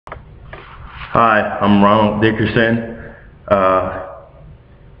Hi, I'm Ronald Dickerson,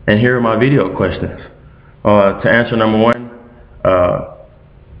 and here are my video questions. To answer number one,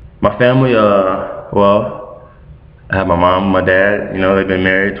 my family, well, I have my mom and my dad. They've been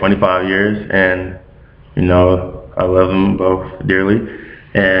married 25 years, and, I love them both dearly.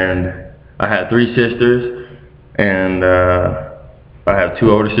 And I had 3 sisters, and I have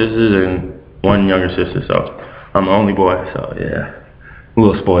 2 older sisters and 1 younger sister, so I'm the only boy, so yeah, a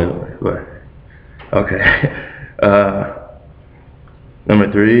little spoiled, but okay.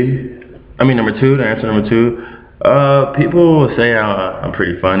 Number 2, to answer number 2, people say I'm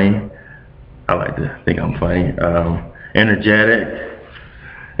pretty funny. I like to think I'm funny. Energetic,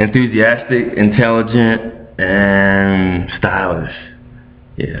 enthusiastic, intelligent, and stylish.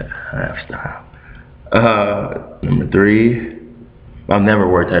 Yeah, I have style. Number 3, I've never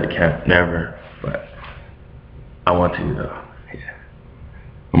worked at a camp, never, but I want to though. Yeah.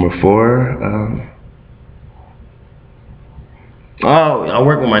 Number 4, I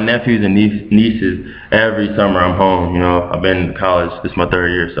work with my nephews and nieces every summer. I'm home. I've been to college. This is my 3rd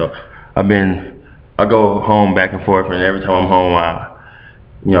year, so I go home back and forth, and every time I'm home, I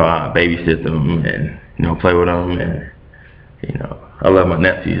babysit them and play with them, and I love my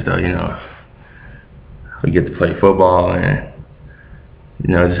nephews though. We get to play football and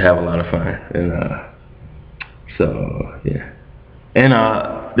just have a lot of fun, and so yeah. And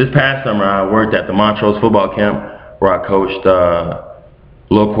this past summer, I worked at the Montrose football camp, where I coached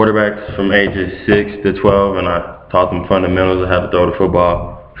little quarterbacks from ages 6 to 12, and I taught them fundamentals of how to throw the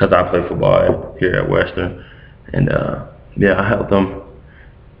football, because I play football here at Western. And yeah, I helped them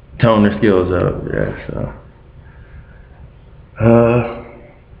tone their skills up. Yeah, so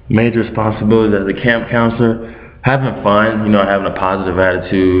major responsibilities as a camp counselor: having fun, having a positive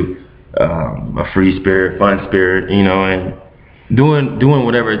attitude, a free spirit, fun spirit, and doing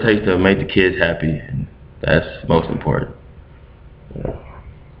whatever it takes to make the kids happy. That's most important. Yeah.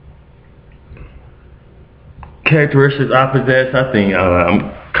 Characteristics I possess: I think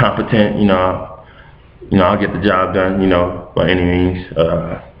I'm competent. I'll get the job done. By any means.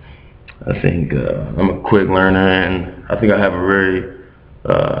 I think I'm a quick learner, and I think I have a very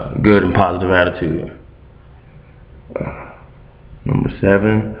good and positive attitude. Number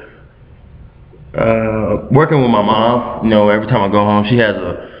 7, working with my mom. Every time I go home, she has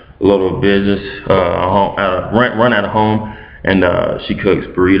a little business, run out of home, and she cooks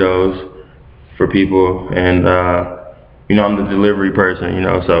burritos for people, and I'm the delivery person,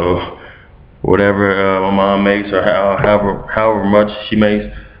 so whatever my mom makes, or however much she makes,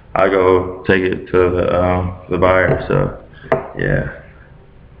 I go take it to the buyer. So yeah.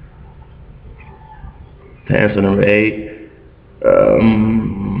 To answer number 8,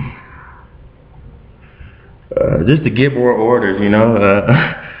 just to get more orders,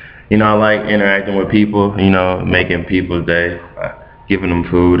 I like interacting with people, making people's day, giving them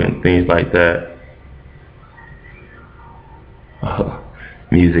food and things like that.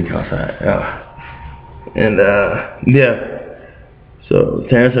 Music outside. And yeah. So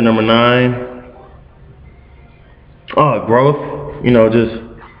to answer number 9, growth. Just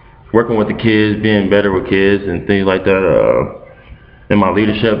working with the kids, being better with kids and things like that. In my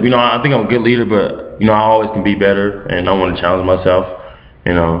leadership, I think I'm a good leader, but I always can be better, and I want to challenge myself.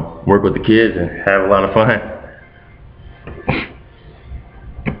 Work with the kids and have a lot of fun.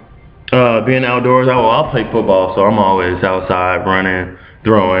 Being outdoors, I'll play football, so I'm always outside running,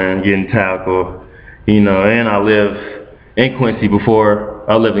 throwing, getting tackled, and I live in Quincy. Before,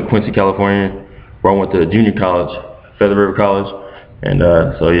 I lived in Quincy, California, where I went to junior college, Feather River College, and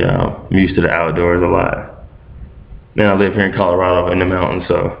so yeah, I'm used to the outdoors a lot. Then I live here in Colorado in the mountains,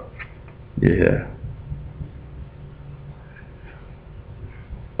 so yeah.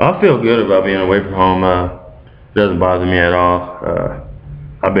 I feel good about being away from home. It doesn't bother me at all.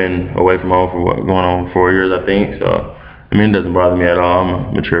 I've been away from home for going on 4 years, I think. So it doesn't bother me at all. I'm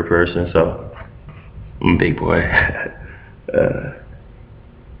a mature person, so I'm a big boy.